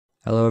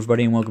Hello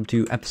everybody and welcome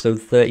to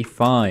episode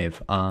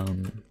 35.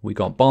 We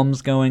got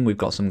bombs going, we've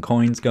got some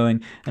coins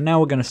going, and now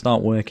we're going to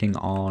start working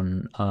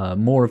on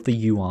more of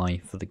the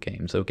UI for the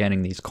game. So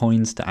getting these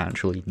coins to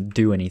actually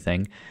do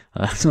anything.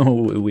 So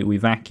we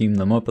vacuum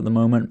them up at the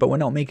moment, but we're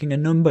not making a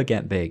number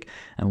get big.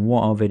 And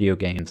what are video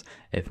games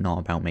if not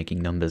about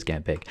making numbers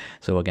get big?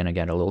 So we're going to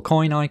get a little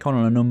coin icon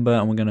on a number,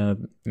 and we're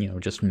going to,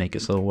 just make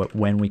it so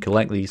when we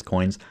collect these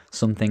coins,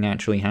 something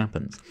actually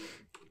happens.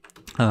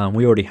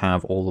 We already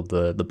have all of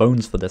the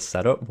bones for this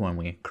setup when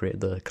we create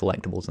the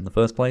collectibles in the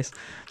first place,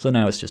 so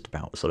now it's just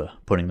about sort of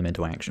putting them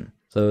into action.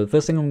 So the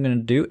first thing I'm going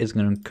to do is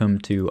going to come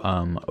to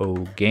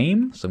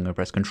OGame, so I'm going to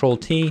press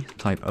Ctrl-T,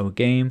 type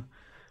OGame,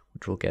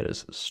 which will get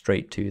us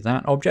straight to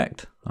that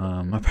object.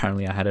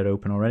 Apparently I had it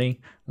open already.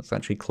 Let's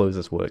actually close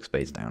this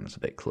workspace down, it's a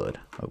bit cluttered.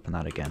 Open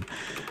that again.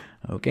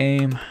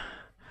 OGame,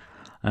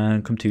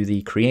 and come to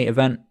the create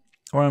event,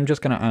 where I'm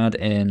just going to add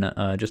in,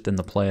 just in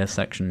the player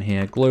section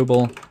here,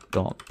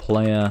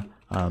 global.player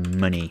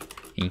money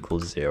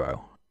equals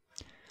 0.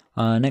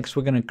 Next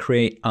we're going to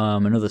create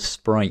another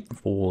sprite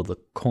for the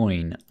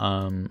coin.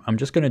 I'm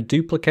just going to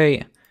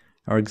duplicate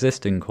our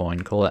existing coin,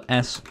 call it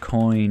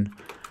scoin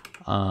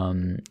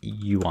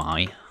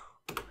UI,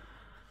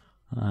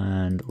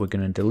 and we're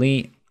going to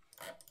delete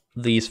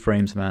these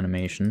frames of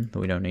animation that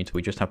we don't need, so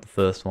we just have the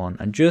first one,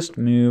 and just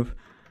move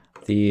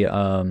the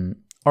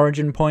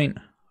origin point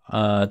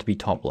to be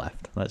top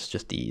left. That's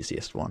just the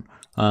easiest one.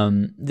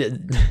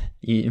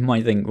 You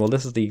might think, well,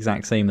 this is the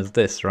exact same as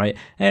this, right?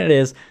 And it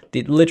is.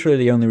 Literally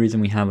the only reason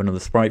we have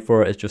another sprite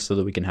for it is just so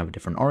that we can have a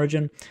different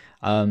origin.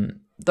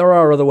 There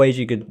are other ways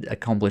you could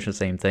accomplish the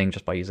same thing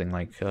just by using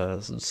like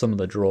some of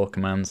the draw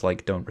commands,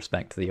 like don't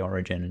respect the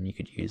origin, and you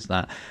could use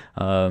that.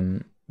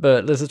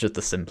 But this is just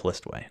the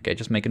simplest way. Okay,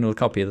 just make another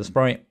copy of the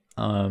sprite,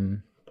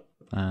 and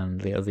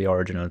the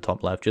origin on the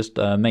top left. Just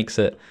makes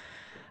it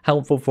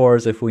helpful for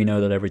us if we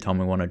know that every time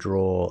we want to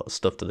draw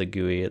stuff to the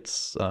GUI,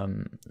 it's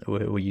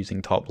we're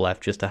using top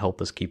left just to help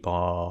us keep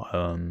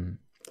our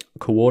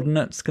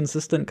coordinates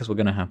consistent, because we're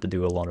going to have to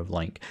do a lot of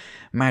like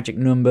magic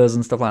numbers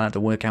and stuff like that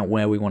to work out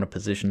where we want to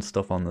position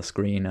stuff on the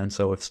screen. And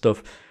so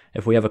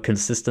if we have a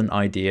consistent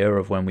idea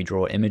of when we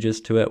draw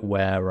images to it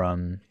where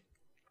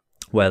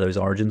those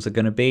origins are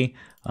going to be,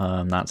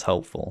 that's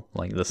helpful.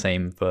 Like the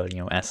same for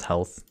S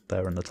health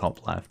there in the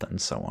top left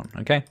and so on.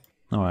 Okay.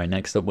 Alright,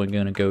 next up we're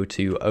going to go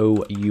to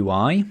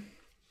OUI,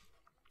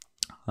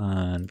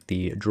 and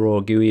the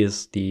draw GUI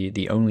is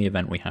the only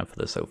event we have for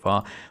this so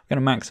far. We're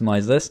going to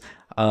maximize this.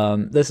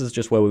 This is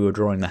just where we were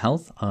drawing the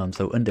health,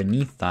 so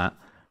underneath that,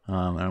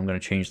 and I'm going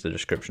to change the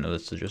description of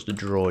this to just a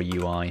draw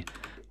UI. I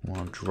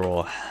want to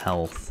draw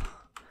health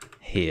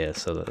here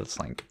so that it's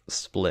like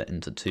split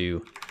into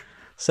two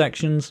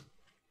sections,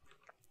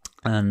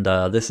 and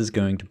this is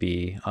going to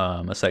be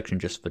a section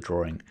just for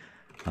drawing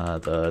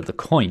the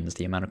coins,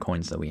 the amount of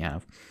coins that we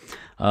have.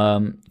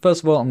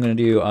 First of all, I'm going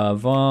to do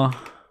var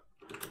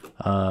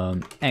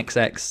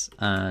xx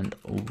and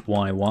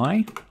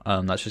yy.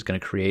 That's just going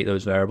to create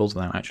those variables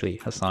without actually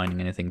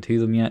assigning anything to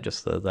them yet,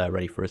 just so they're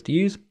ready for us to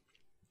use.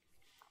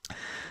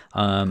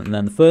 And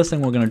then the first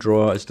thing we're going to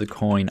draw is the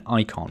coin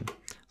icon.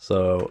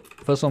 So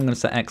first of all, I'm going to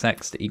set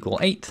xx to equal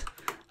 8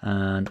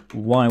 and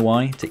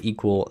yy to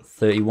equal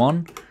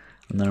 31,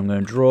 and then I'm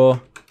going to draw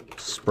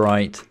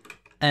sprite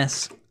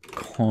s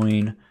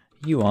coin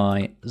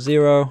UI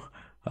 0,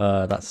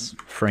 that's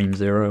frame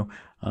 0,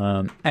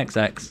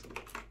 xx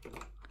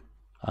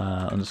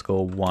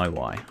underscore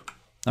yy.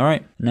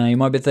 Alright, now you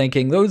might be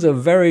thinking, those are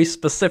very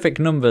specific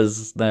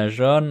numbers there,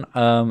 Sean,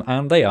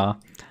 and they are.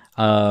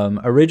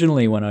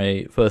 Originally, when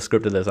I first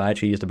scripted this, I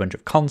actually used a bunch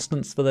of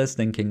constants for this,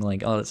 thinking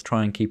like, oh, let's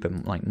try and keep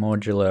it like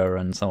modular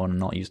and so on, and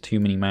not use too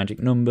many magic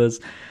numbers.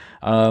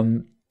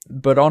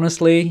 But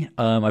honestly,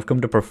 I've come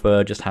to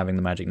prefer just having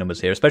the magic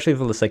numbers here, especially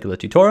for the sake of the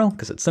tutorial,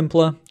 because it's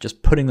simpler,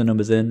 just putting the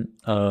numbers in,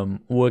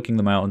 working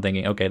them out and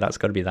thinking, okay, that's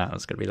got to be that,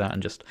 that's got to be that,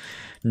 and just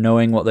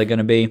knowing what they're going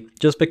to be,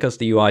 just because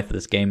the UI for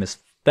this game is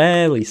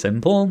fairly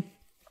simple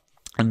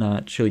and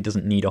actually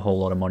doesn't need a whole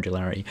lot of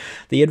modularity.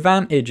 The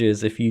advantage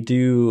is if you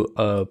do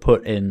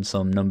put in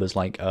some numbers,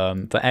 like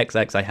for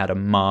XX I had a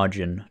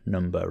margin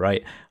number,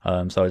 right?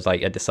 So I was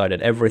like, I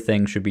decided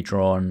everything should be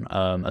drawn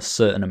a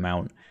certain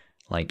amount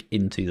like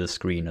into the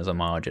screen as a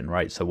margin,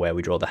 right? So where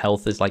we draw the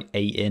health is like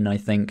 8 in, I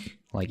think.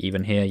 Like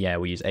even here, yeah,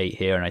 we use 8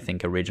 here, and I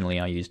think originally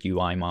I used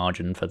UI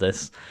margin for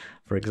this,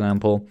 for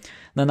example.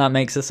 Then that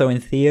makes it so in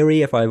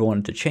theory, if I ever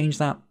wanted to change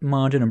that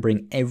margin and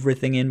bring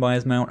everything in by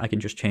its amount, I can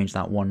just change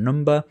that one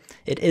number.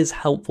 It is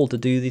helpful to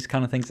do these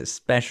kind of things,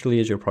 especially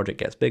as your project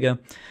gets bigger,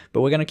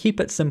 but we're going to keep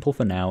it simple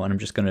for now, and I'm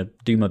just going to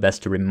do my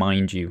best to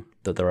remind you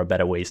that there are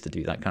better ways to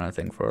do that kind of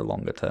thing for a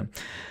longer term.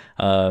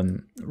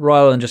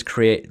 Rather than just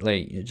create,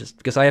 like, just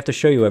because I have to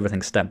show you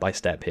everything step by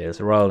step here,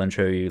 so rather than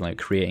show you like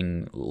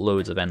creating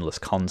loads of endless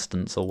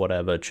constants or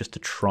whatever, just to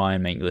try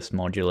and make this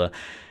modular.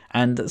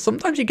 And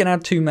sometimes you can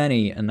add too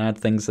many and add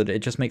things that it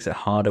just makes it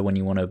harder when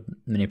you want to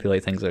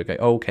manipulate things. Like,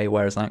 okay,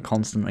 where is that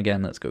constant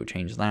again? Let's go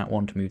change that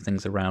one to move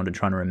things around, and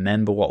trying to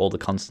remember what all the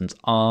constants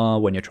are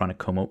when you're trying to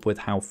come up with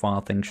how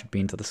far things should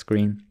be into the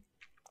screen.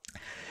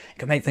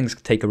 can make things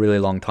take a really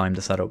long time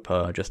to set up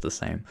just the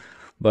same.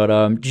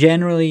 But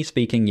generally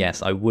speaking,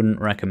 yes, I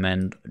wouldn't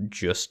recommend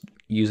just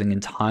using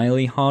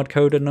entirely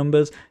hard-coded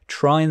numbers.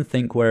 Try and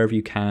think wherever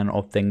you can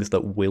of things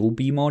that will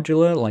be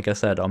modular. Like I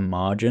said, a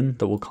margin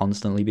that will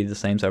constantly be the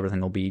same, so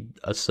everything will be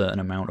a certain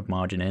amount of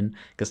margin in,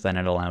 because then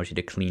it allows you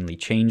to cleanly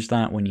change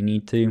that when you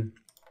need to.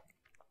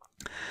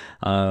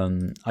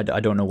 I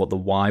don't know what the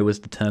Y was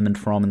determined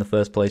from in the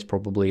first place,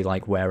 probably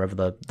like wherever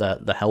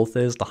the health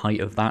is, the height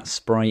of that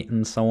sprite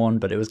and so on,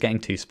 but it was getting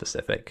too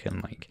specific,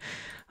 and like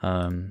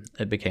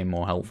it became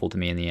more helpful to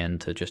me in the end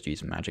to just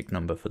use a magic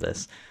number for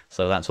this.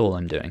 So that's all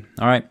I'm doing.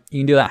 All right, you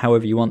can do that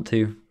however you want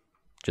to,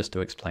 just to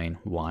explain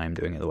why I'm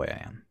doing it the way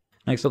I am.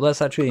 Next up,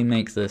 let's actually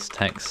make this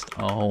text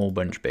a whole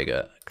bunch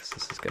bigger, because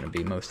this is going to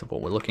be most of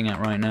what we're looking at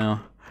right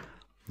now.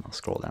 I'll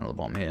scroll down to the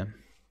bottom here.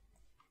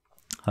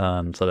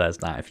 So there's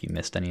that if you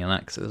missed any of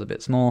that because it was a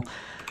bit small.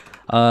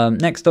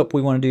 Next up,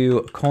 we want to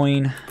do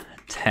coin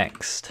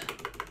text.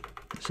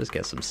 Let's just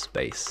get some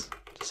space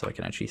just so I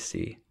can actually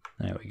see.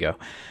 There we go.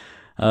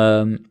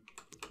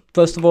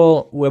 First of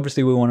all,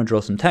 obviously we want to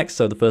draw some text.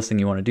 So the first thing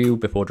you want to do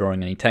before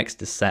drawing any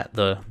text is set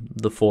the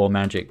 4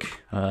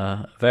 magic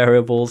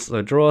variables.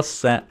 So draw,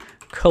 set,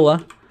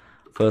 color.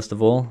 First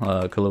of all,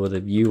 color with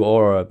a U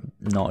or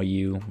not a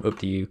U, up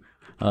to you.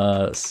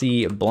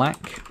 C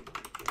black.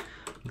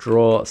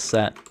 Draw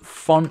set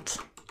font,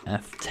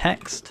 F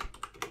text,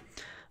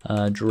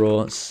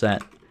 draw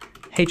set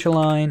H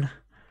align,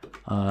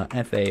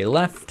 FA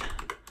left,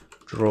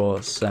 draw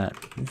set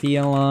V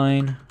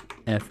align,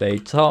 FA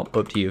top,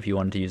 up to you if you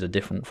wanted to use a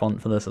different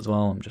font for this as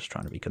well. I'm just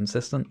trying to be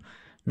consistent.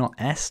 Not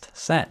est,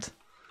 set.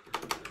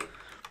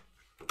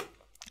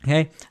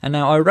 Okay, and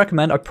now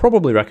I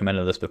probably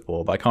recommended this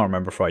before, but I can't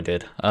remember if I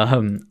did.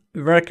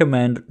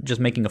 Recommend just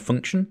making a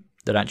function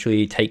that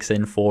actually takes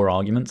in 4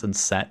 arguments and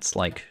sets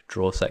like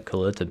draw set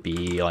color to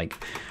be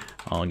like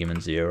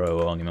argument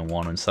 0, argument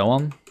 1, and so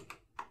on.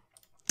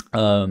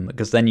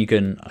 Because then you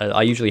can,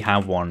 I usually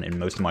have one in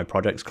most of my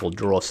projects called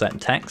draw set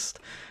text,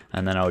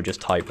 and then I would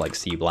just type like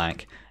C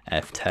black,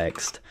 F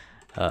text,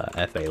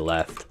 FA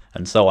left,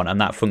 and so on, and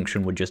that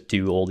function would just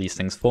do all these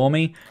things for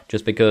me,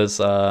 just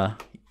because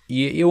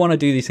you want to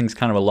do these things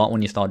kind of a lot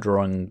when you start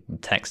drawing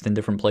text in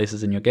different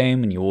places in your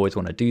game, and you always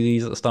want to do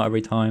these at the start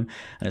every time.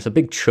 And it's a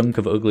big chunk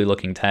of ugly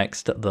looking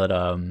text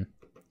that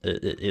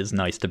it is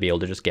nice to be able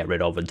to just get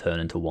rid of and turn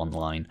into one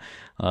line.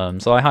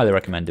 So I highly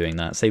recommend doing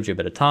that. Saves you a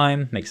bit of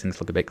time, makes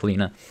things look a bit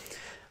cleaner.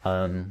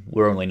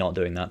 We're only not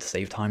doing that to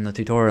save time in the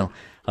tutorial.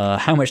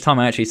 How much time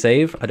I actually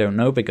save, I don't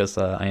know, because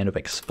I end up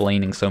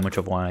explaining so much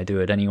of why I do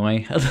it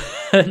anyway.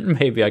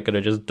 Maybe I could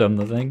have just done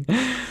the thing.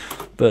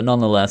 But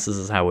nonetheless, this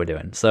is how we're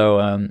doing.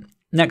 So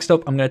next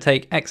up, I'm going to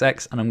take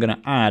XX and I'm going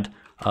to add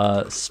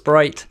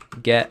sprite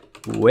get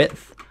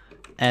width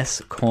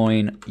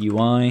scoin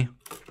UI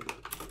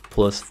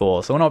plus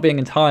 4. So we're not being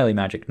entirely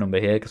magic number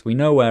here because we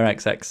know where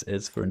XX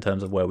is for in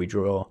terms of where we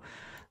draw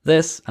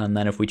this. And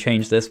then if we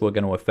change this, we're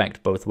going to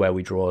affect both where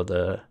we draw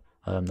the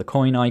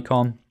coin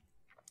icon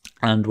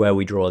and where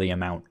we draw the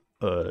amount,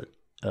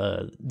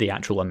 the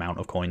actual amount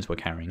of coins we're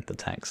carrying, the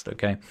text.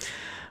 Okay,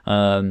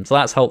 so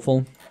that's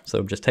helpful. So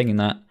I'm just taking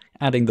that,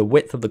 adding the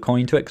width of the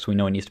coin to it, because we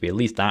know it needs to be at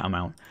least that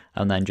amount,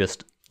 and then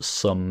just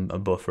some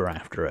buffer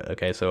after it.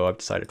 Okay, so I've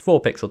decided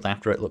 4 pixels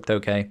after it looked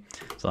okay,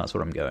 so that's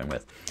what I'm going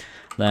with.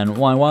 Then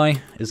YY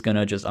is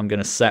gonna I'm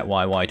gonna set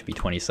YY to be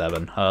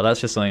 27.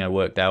 That's just something I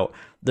worked out.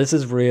 This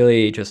is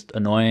really just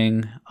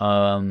annoying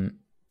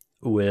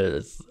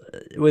with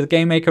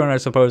GameMaker, and I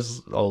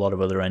suppose a lot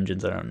of other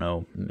engines. I don't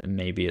know,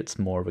 maybe it's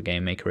more of a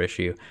GameMaker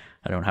issue.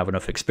 I don't have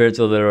enough experience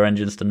with other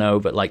engines to know,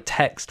 but like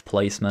text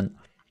placement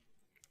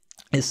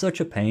is such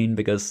a pain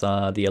because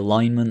the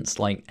alignments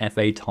like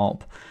FA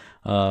top,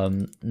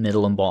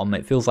 middle and bottom,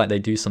 it feels like they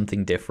do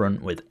something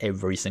different with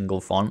every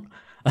single font.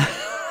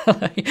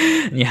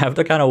 And you have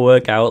to kind of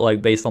work out,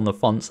 like based on the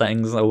font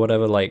settings or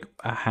whatever, like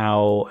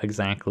how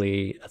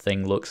exactly a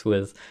thing looks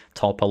with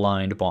top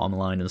aligned, bottom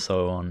aligned, and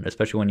so on,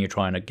 especially when you're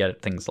trying to get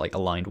things like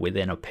aligned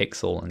within a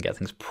pixel and get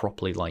things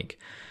properly like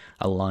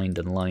aligned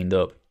and lined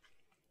up.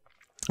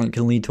 It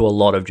can lead to a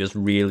lot of just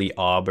really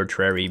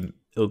arbitrary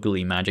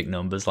ugly magic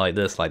numbers like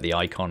this, like the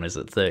icon is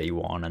at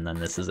 31 and then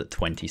this is at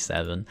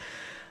 27.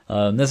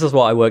 This is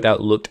what I worked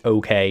out looked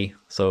okay,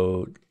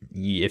 so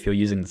if you're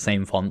using the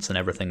same fonts and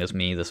everything as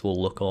me, this will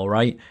look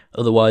alright.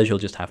 Otherwise, you'll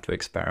just have to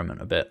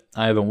experiment a bit.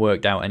 I haven't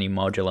worked out any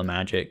modular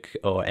magic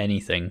or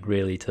anything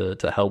really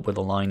to help with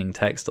aligning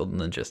text, other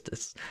than just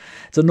it's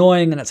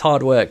annoying and it's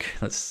hard work.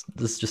 That's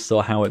just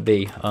sort of how it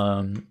be.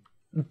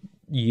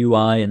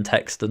 UI and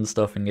text and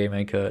stuff in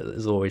GameMaker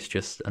is always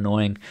just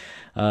annoying.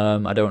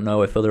 I don't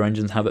know if other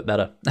engines have it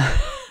better.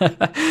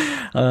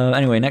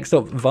 Anyway, next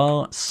up,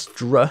 var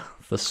str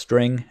for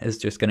string is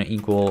just going to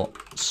equal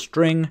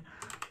string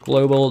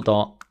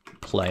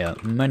global.player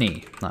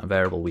money, that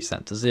variable we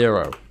set to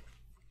 0.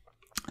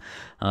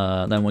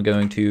 Then we're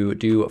going to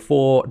do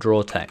 4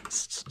 draw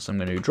texts. So I'm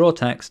going to do draw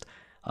text,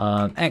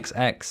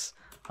 xx,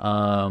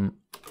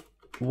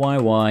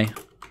 yy,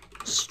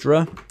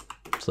 str,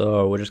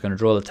 So we're just going to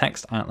draw the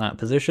text at that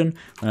position,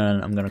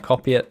 and I'm going to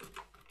copy it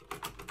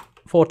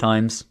 4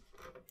 times.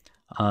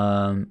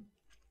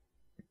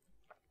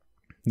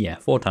 Yeah,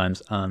 4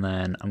 times, and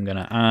then I'm going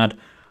to add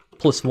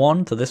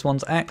 +1 to this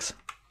one's x,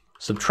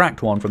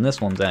 subtract 1 from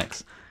this one's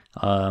x,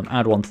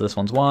 add 1 to this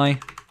one's y,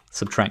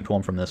 subtract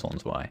 1 from this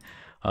one's y.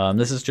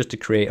 This is just to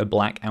create a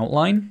black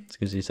outline,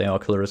 because you say our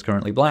color is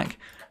currently black,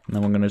 and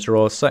then we're going to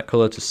draw set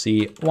color to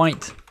C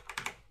white,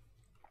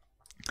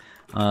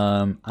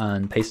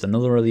 and paste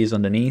another of these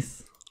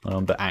underneath,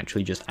 but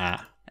actually just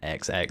at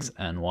XX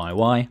and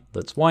YY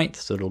that's white,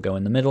 so it'll go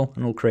in the middle,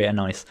 and it'll create a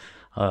nice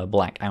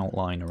black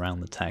outline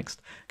around the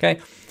text. Okay,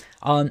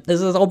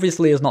 this is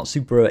obviously not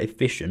super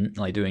efficient,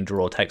 like doing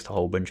draw text a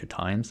whole bunch of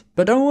times,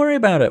 but don't worry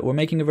about it. We're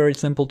making a very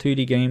simple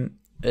 2D game.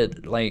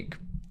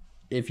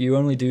 If you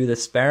only do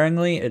this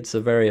sparingly, it's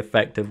a very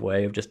effective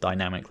way of just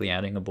dynamically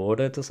adding a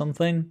border to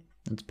something.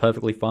 It's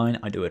perfectly fine.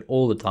 I do it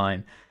all the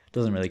time. It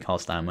doesn't really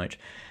cost that much.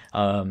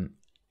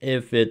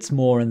 If it's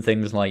more in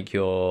things like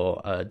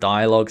your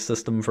dialogue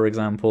system, for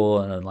example,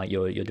 and like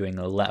you're doing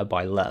a letter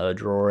by letter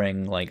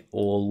drawing, like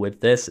all with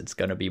this, it's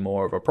going to be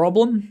more of a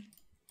problem.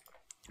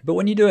 But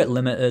when you do it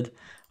limited,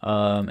 in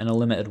a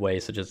limited way,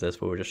 such as this,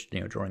 where we're just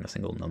drawing a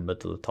single number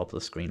to the top of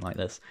the screen like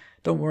this,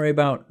 don't worry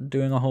about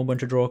doing a whole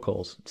bunch of draw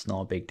calls. It's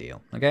not a big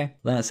deal. Okay.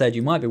 That said,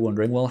 you might be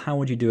wondering, well, how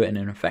would you do it in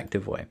an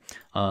effective way?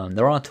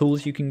 There are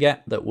tools you can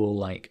get that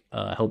will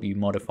help you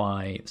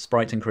modify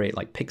sprites and create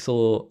like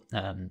pixel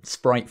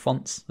sprite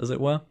fonts, as it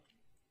were.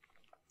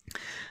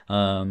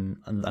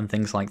 And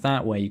things like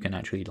that, where you can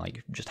actually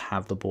just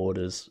have the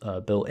borders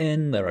built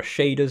in. There are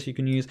shaders you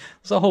can use.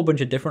 There's a whole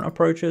bunch of different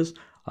approaches.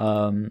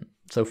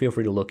 So feel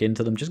free to look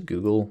into them. Just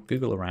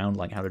Google around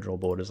like how to draw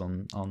borders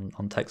on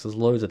text. There's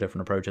loads of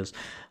different approaches.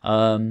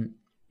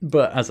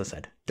 But as I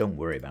said, don't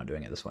worry about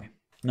doing it this way.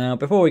 Now,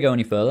 before we go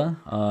any further,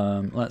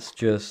 let's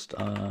just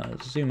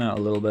zoom out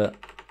a little bit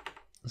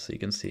so you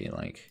can see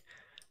like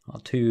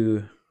our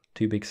two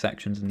big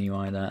sections in the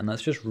UI there, and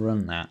let's just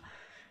run that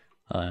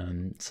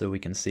so we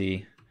can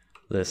see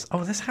this.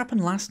 Oh, this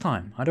happened last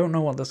time. I don't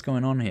know what's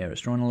going on here. It's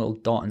drawing a little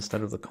dot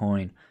instead of the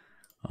coin.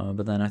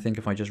 But then I think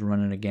if I just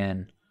run it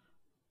again,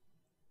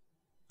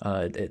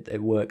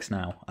 it works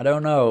now. I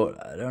don't know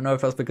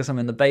if that's because I'm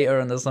in the beta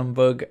and there's some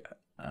bug.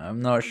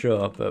 I'm not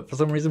sure, but for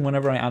some reason,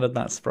 whenever I added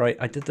that sprite,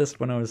 I did this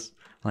when I was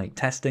like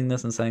testing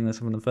this and saying this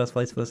in the first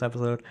place for this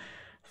episode.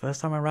 First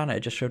time I ran it,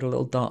 it just showed a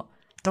little dot.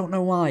 Don't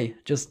know why.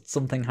 Just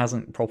something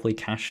hasn't properly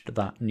cached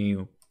that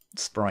new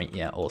sprite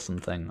yet or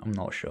something. I'm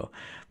not sure.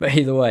 But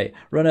either way,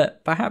 run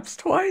it perhaps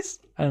twice,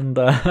 and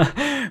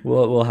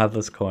we'll have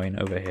this coin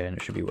over here, and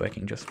it should be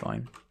working just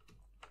fine.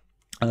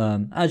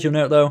 As you'll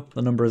note though,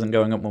 the number isn't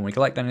going up when we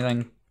collect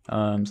anything,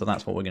 so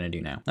that's what we're going to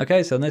do now.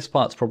 Okay, so this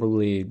part's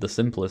probably the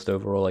simplest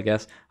overall, I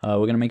guess. We're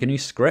going to make a new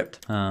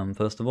script,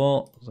 first of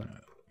all. So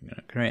I'm going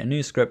to create a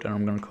new script, and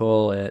I'm going to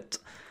call it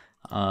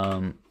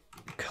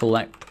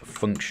collect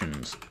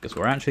functions, because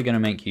we're actually going to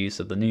make use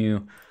of the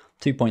new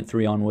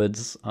 2.3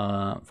 onwards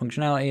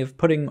functionality of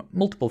putting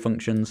multiple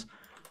functions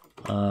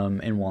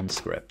in one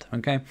script.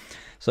 Okay,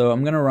 so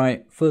I'm going to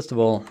write, first of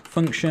all,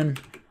 function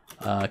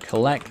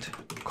collect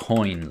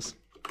coins,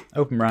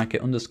 open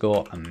bracket,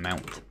 underscore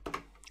amount,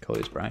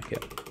 close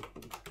bracket,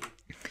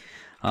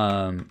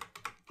 and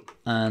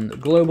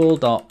global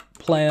dot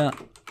player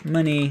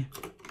money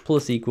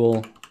plus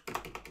equal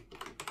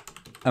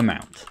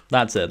amount.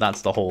 That's it.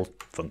 That's the whole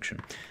function.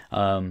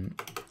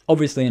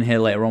 Obviously, in here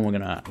later on,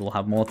 we'll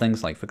have more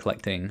things like for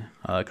collecting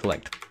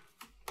collect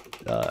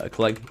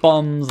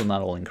bombs, and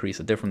that'll increase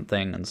a different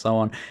thing, and so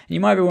on. And you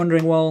might be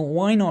wondering, well,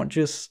 why not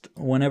just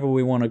whenever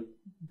we want to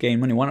gain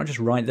money, why not just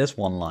write this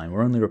one line?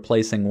 We're only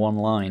replacing one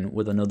line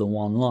with another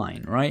one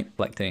line, right?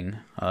 Collecting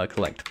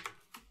collect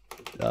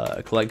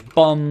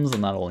bombs,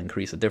 and that'll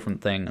increase a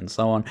different thing, and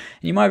so on. And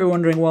you might be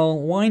wondering, well,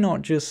 why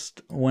not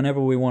just whenever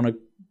we want to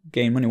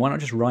gain money, why not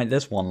just write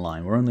this one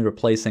line? We're only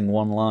replacing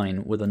one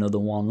line with another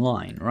one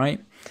line,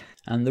 right?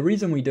 And the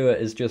reason we do it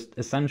is just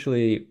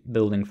essentially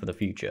building for the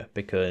future,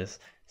 because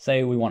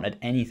say we wanted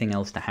anything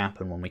else to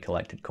happen when we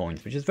collected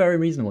coins, which is very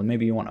reasonable.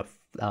 Maybe you want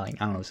I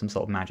don't know, some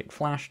sort of magic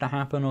flash to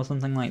happen or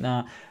something like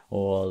that,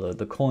 or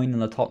the coin in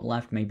the top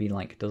left maybe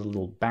like does a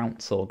little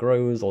bounce or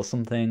grows or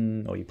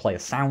something, or you play a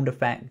sound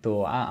effect,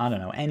 or I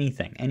don't know,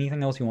 anything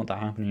else you want to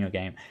happen in your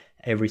game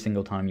every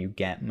single time you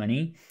get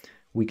money.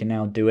 We can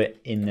now do it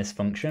in this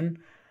function,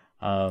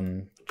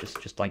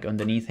 just like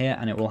underneath here,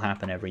 and it will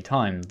happen every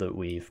time that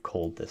we've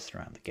called this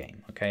throughout the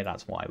game. Okay,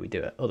 that's why we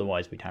do it.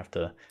 Otherwise, we'd have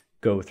to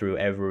go through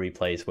every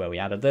place where we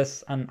added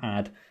this and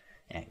add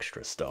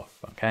extra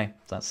stuff. Okay,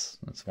 that's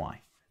why.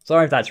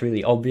 Sorry if that's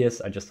really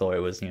obvious. I just thought it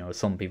was,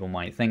 some people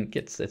might think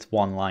it's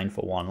one line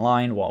for one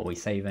line. What are we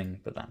saving?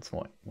 But that's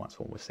what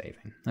we're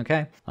saving.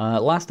 Okay.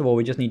 Last of all,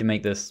 we just need to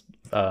make this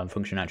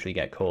function actually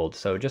get called.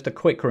 So just a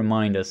quick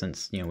reminder,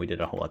 since we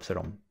did a whole episode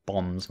on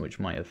bombs, which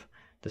might have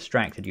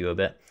distracted you a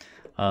bit.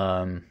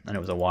 And it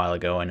was a while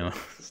ago. I know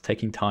it's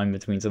taking time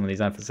between some of these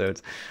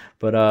episodes.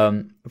 But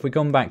if we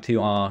come back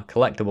to our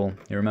collectible,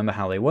 you remember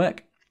how they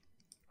work.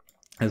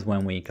 Is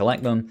when we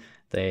collect them,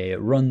 they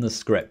run the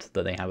script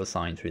that they have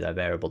assigned through their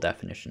variable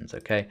definitions,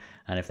 okay?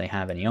 And if they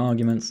have any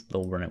arguments,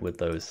 they'll run it with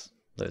those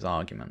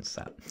arguments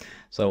set.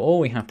 So all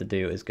we have to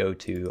do is go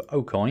to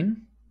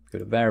ocoin, go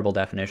to variable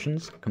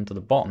definitions, come to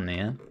the bottom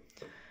here,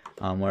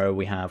 where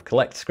we have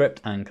collect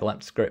script and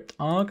collect script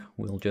arg.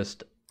 We'll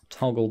just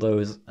toggle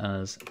those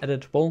as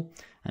editable,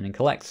 and in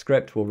collect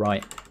script we'll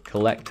write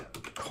collect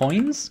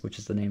coins, which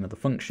is the name of the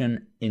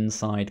function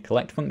inside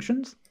collect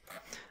functions,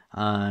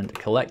 and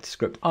collect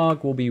script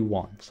arg will be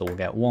 1, so we'll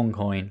get 1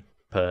 coin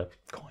per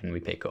coin we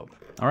pick up.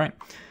 All right,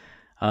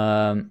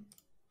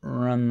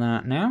 run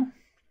that now.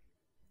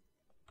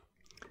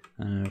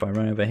 If I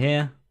run over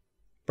here,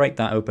 break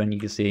that open, you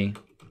can see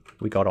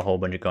we got a whole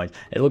bunch of coins.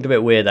 It looked a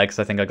bit weird there because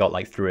I think I got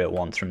like 3 at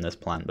once from this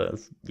plan, but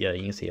yeah,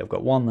 you can see I've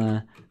got 1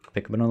 there,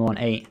 pick up another one,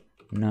 8,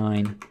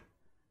 9,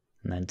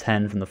 and then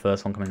 10 from the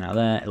first one coming out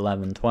there,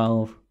 11,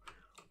 12.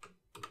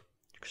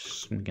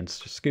 We can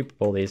just scoop up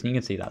all these, and you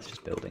can see that's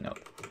just building up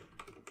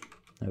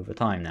over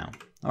time now.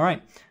 All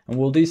right, and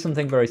we'll do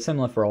something very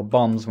similar for our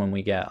bombs when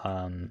we get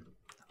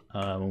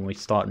when we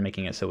start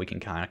making it so we can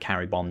kind of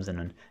carry bombs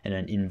in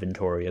an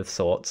inventory of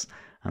sorts,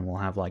 and we'll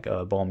have like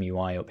a bomb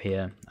UI up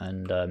here,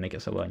 and make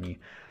it so when you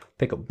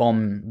pick up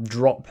bomb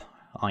drop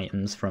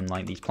items from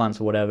like these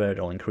plants or whatever,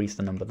 it'll increase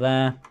the number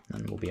there,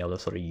 and we'll be able to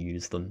sort of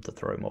use them to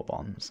throw more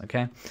bombs,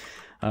 okay?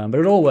 But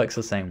it all works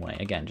the same way.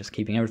 Again, just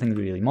keeping everything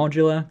really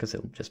modular, because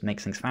it'll just make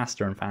things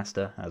faster and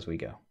faster as we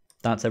go.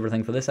 That's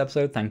everything for this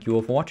episode. Thank you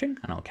all for watching,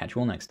 and I'll catch you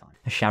all next time.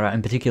 A shout out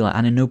in particular,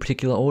 and in no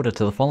particular order,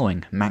 to the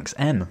following: Max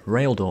M,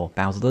 Raildor,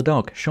 Bowser the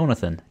Dog,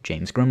 Shaunathan,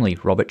 James Grimley,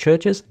 Robert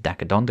Churches,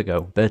 Daka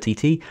Dondigo, Bertie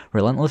T,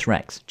 Relentless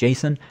Rex,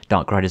 Jason,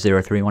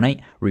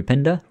 Darkrider0318,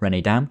 Rupinder,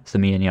 Rene Dam,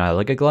 Samir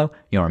Nyaliggaglow,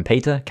 Yoram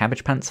Pater,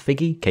 Cabbage Pants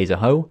Figgy, Kaiser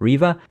Ho,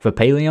 Reva,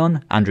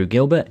 Verpaleon, Andrew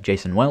Gilbert,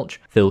 Jason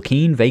Welch, Phil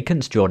Keen,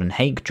 Vacants, Jordan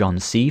Hake,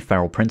 John C,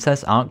 Feral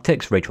Princess,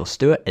 Arctics, Rachel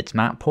Stewart, It's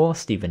Matt Poor,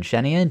 Stephen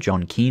Chenier,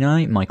 John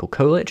Kenai, Michael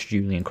Kolich,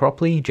 Julian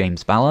Cropley, James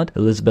Ballard,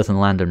 Elizabeth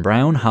and Landon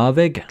Brown,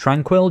 Harvig,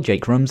 Tranquil,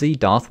 Jake Rumsey,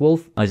 Darth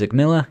Wolf, Isaac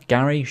Miller,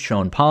 Gary,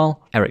 Sean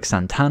Parl, Eric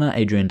Santana,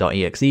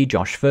 Adrian.exe,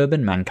 Josh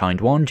Furbin,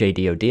 Mankind1,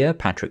 JD O'Dear,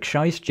 Patrick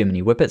Scheist,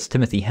 Jiminy Whippets,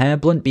 Timothy Hare,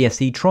 Blunt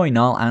BSC, Troy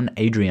Nall, and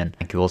Adrian.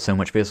 Thank you all so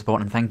much for your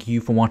support, and thank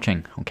you for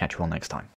watching. I'll catch you all next time.